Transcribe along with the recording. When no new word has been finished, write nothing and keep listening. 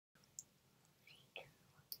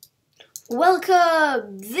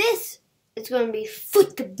Welcome! This is going to be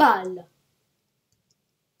football.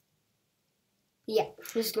 Yeah,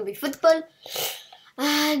 this is going to be football.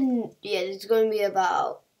 And yeah, it's going to be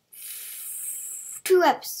about 2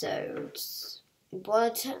 episodes.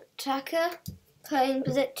 One attacker playing,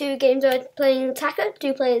 2 games are playing attacker,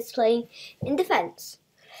 2 players playing in defense.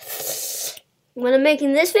 When I'm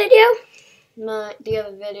making this video, the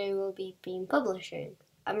other video will be being publishing.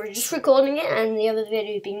 I'm just recording it and the other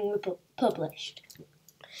video is being published.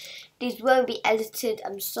 These won't be edited.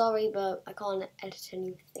 I'm sorry, but I can't edit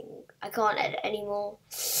anything. I can't edit anymore.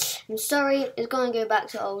 I'm sorry, it's going to go back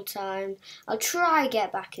to old time. I'll try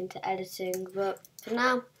get back into editing, but for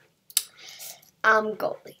now, I'm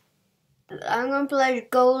goalie. I'm going to play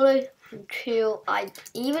goalie until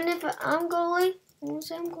even if I'm goalie, I'm going to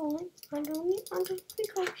say I'm goalie. I'm just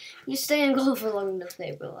goalie. You stay in goal for long enough,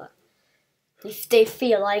 they will. If they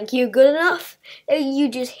feel like you're good enough, you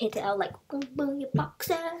just hit it out like, you're a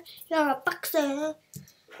boxer, you're a boxer.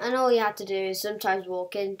 And all you have to do is sometimes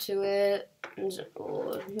walk into it,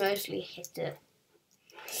 or mostly hit it.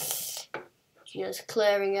 Just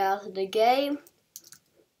clearing out of the game.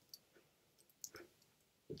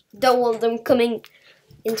 Don't want them coming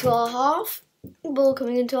into our half. Ball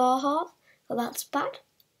coming into our half. Oh, that's bad,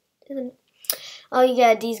 isn't it? Oh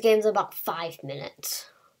yeah, these games are about 5 minutes.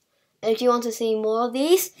 If you want to see more of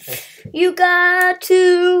these, you got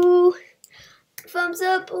to thumbs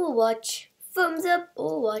up or watch, thumbs up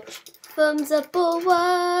or watch, thumbs up or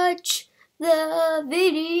watch the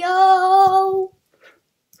video.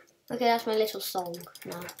 Okay, that's my little song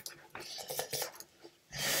now.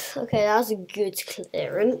 Okay, that was a good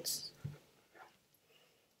clearance.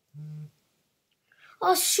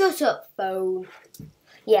 Oh, shut up, phone.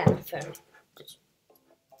 Yeah, phone.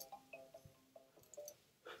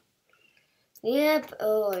 Yep,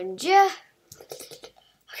 orange. Okay.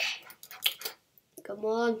 Come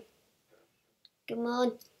on. Come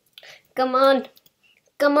on. Come on.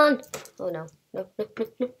 Come on. Oh no. No, no,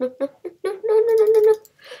 no, no, no, no, no, no, no, no, no, no.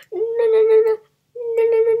 No, no, no, no. No,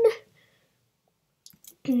 no, no, no.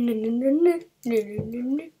 No, no, no, no. No, no, no,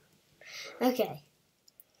 no. Okay.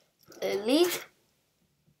 Leave.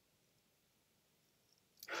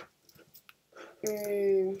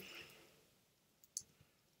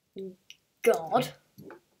 God.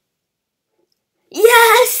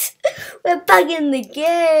 Yes! We're back in the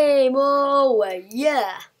game! Oh,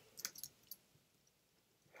 yeah!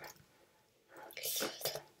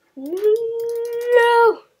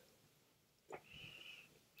 No!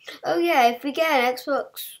 Oh, yeah, if we get an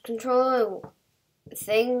Xbox controller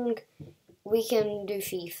thing, we can do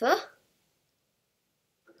FIFA.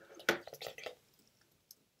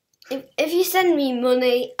 If you send me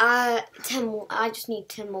money, I just need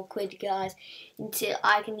 10 more quid, guys, until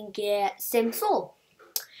I can get Sims 4.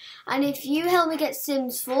 And if you help me get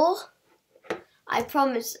Sims 4, I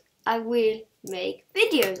promise I will make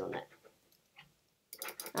videos on it.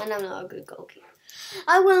 And I'm not a good goalkeeper.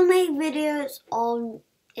 I will make videos on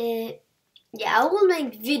it. Yeah, I will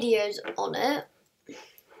make videos on it.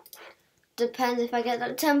 Depends if I get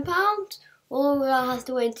that £10 or will I have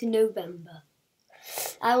to wait until November.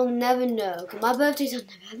 I will never know, because my birthday's on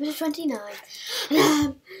November the 29th, and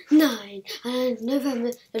I'm 9, and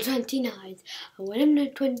November the 29th, and when I'm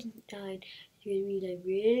not 29, it's going to be like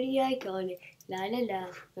really iconic, la la la.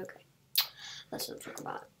 Okay, let's not talk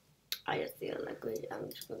about it. I just feel like I'm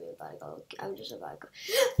just going to be a bad girl. I'm just a bad girl.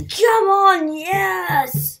 Come on,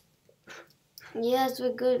 yes! Yes,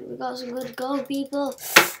 we're good. We got some good goal, people.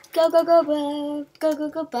 Go, go, go, bow. Go, go,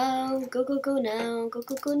 go, bow. Go, go, go now. Go,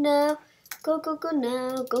 go, go now. Go, go, go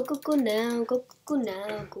now, go, go, go now, go, go, go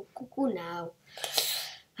now, go, go, go now.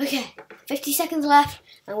 Okay, 50 seconds left,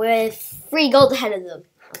 and we're 3 goals ahead of them.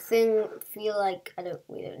 I feel like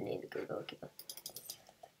we don't need a good goalkeeper.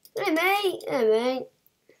 Hey mate,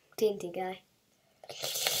 TNT guy.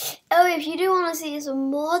 Oh, if you do want to see some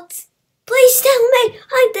mods, please tell me,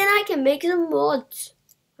 then I can make some mods.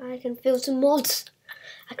 I can film some mods.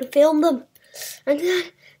 I can film them, and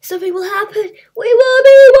then something will happen. We will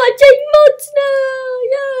be watching mods now.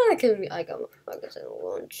 Yeah,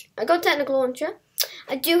 I got technical launcher.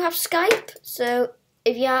 I do have Skype, so I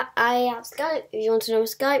have Skype. If you want to know my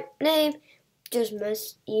Skype name, just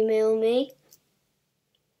email me.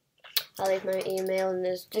 I'll leave my email in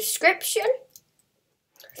the description.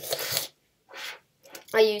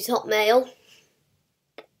 I use Hotmail,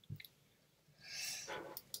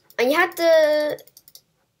 and you have to.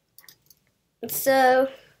 So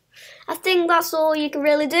I think that's all you can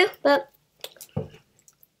really do, but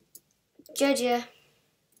judge ya.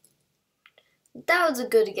 That was a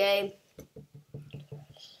good game.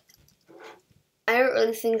 I don't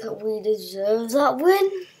really think that we deserve that win,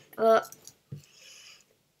 but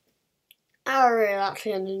I really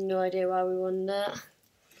actually have no idea why we won that.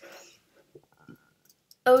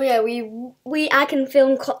 Oh yeah, I can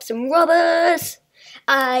film cops and robbers.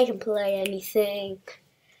 I can play anything.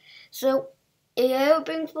 So, if you're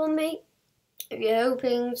hoping for me, if you're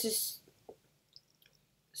hoping to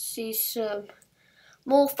see some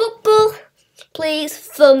more football, please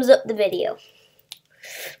thumbs up the video.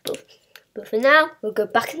 But for now, we'll go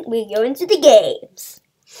into the games.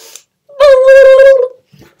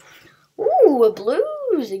 Ooh, we're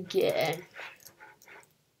blues again.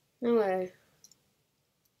 No way.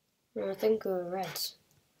 No, I think we were reds.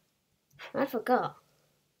 I forgot.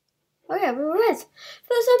 Oh yeah, we were reds.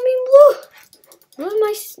 First I've been blue. One of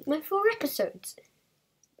my 4 episodes.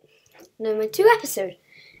 No, my 2 episodes.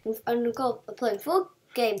 I'm playing 4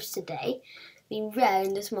 games today. Being red,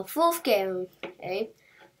 and this is my 4th game. Okay.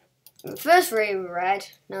 The first 3 were red.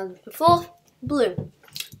 Now the 4th, blue.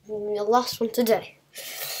 And the last one today.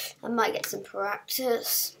 I might get some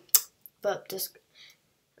practice, but just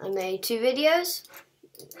I made 2 videos.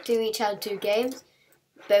 2 each had 2 games,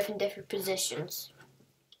 both in different positions.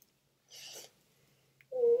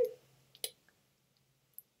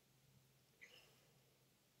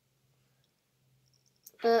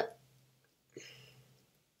 But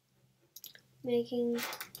making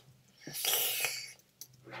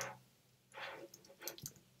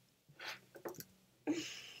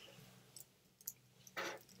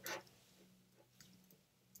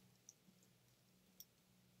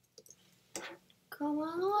come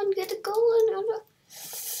on, get a goal in.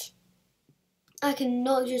 I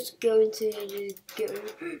cannot just go into the go.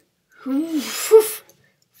 Phew.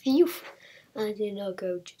 I did not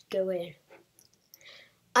just go in.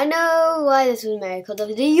 I know why this was made, because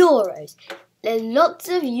of the Euros. There's lots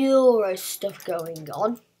of Euro stuff going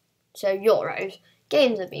on. So Euros,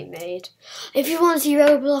 games are being made. If you want to see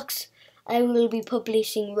Roblox, I will be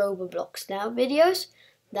publishing Roblox now videos.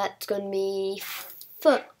 That's going to be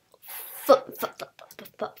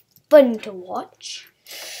fun to watch.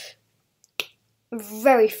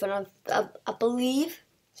 Very fun, I believe.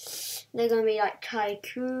 They're going to be like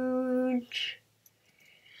tycoons.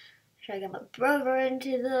 Should I get my brother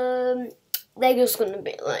into them? They're just going to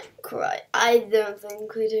be like, right, I don't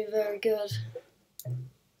think we do very good.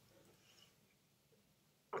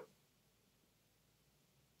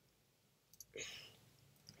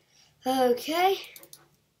 Okay.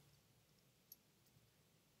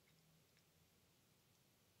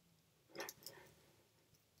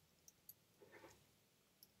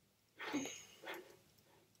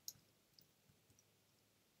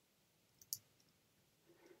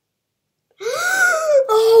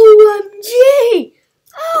 OMG!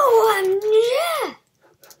 OMG!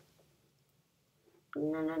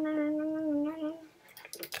 No.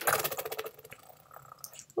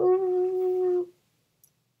 Ooh.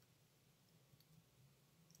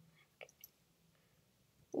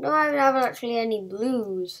 Don't even have actually any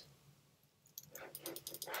blues.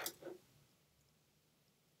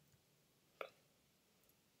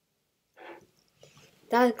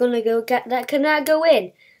 That's gonna go get that. Can that go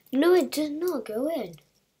in? No, it does not go in.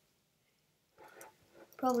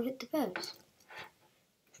 Probably hit the post.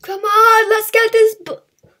 Come on, let's get this.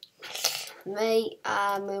 Mate,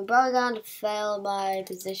 I'm probably going to fail my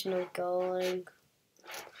position of going.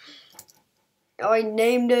 I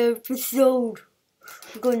named the episode.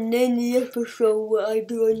 I'm going to name the episode what I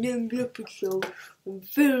do. I name the episode and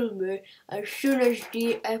film it. As soon as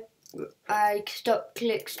I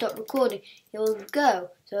click stop recording, it will go.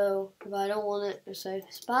 So if I don't want it to say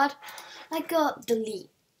it's bad, I got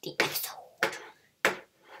delete the episode.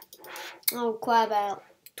 Oh, quite about.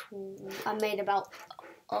 I made about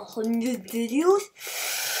 100 videos,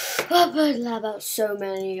 but about so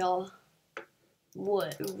many are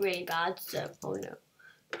really bad. So oh no.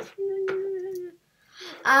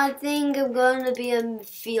 I think I'm going to be a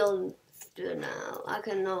midfielder now.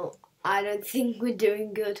 I don't think we're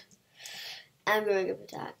doing good. I'm going to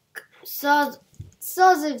attack. Soz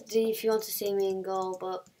if you want to see me in goal,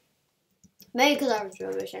 but maybe because I was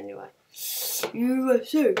rubbish anyway.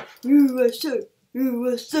 USA.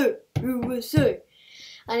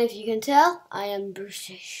 And if you can tell, I am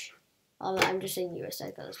British. I'm just saying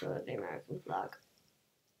USA because it's not the American flag.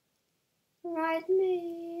 Right,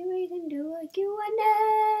 me, we can do a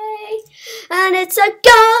Q&A. And it's a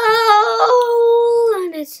goal!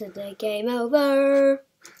 And it's the game over.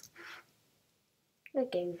 The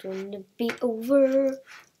game's gonna be over.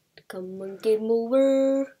 Come on, game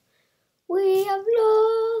over. We have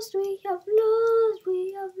lost, we have lost,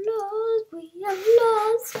 we have lost, we have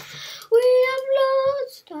lost, we have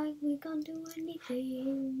lost. We can't do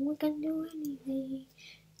anything. We can't do anything.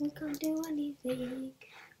 We can't do anything.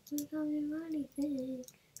 We can't do anything.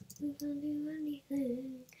 We can't do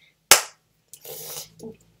anything.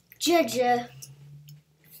 Judger.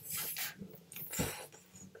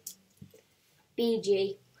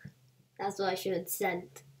 BG. That's what I should have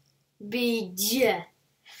sent. BG.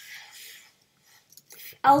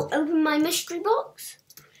 I'll open my mystery box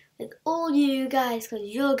with all you guys, because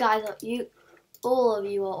all of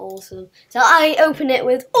you are awesome. So I open it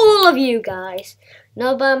with all of you guys.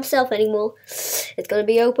 Not by myself anymore. It's gonna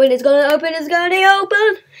be open, it's gonna open, it's gonna be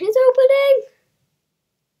open. It's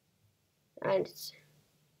opening. And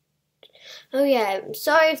oh yeah, I'm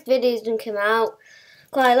sorry if videos didn't come out.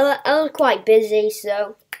 I was quite busy,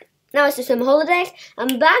 so now it's the summer holidays.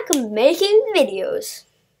 I'm back and making videos.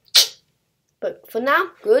 But for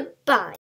now, goodbye.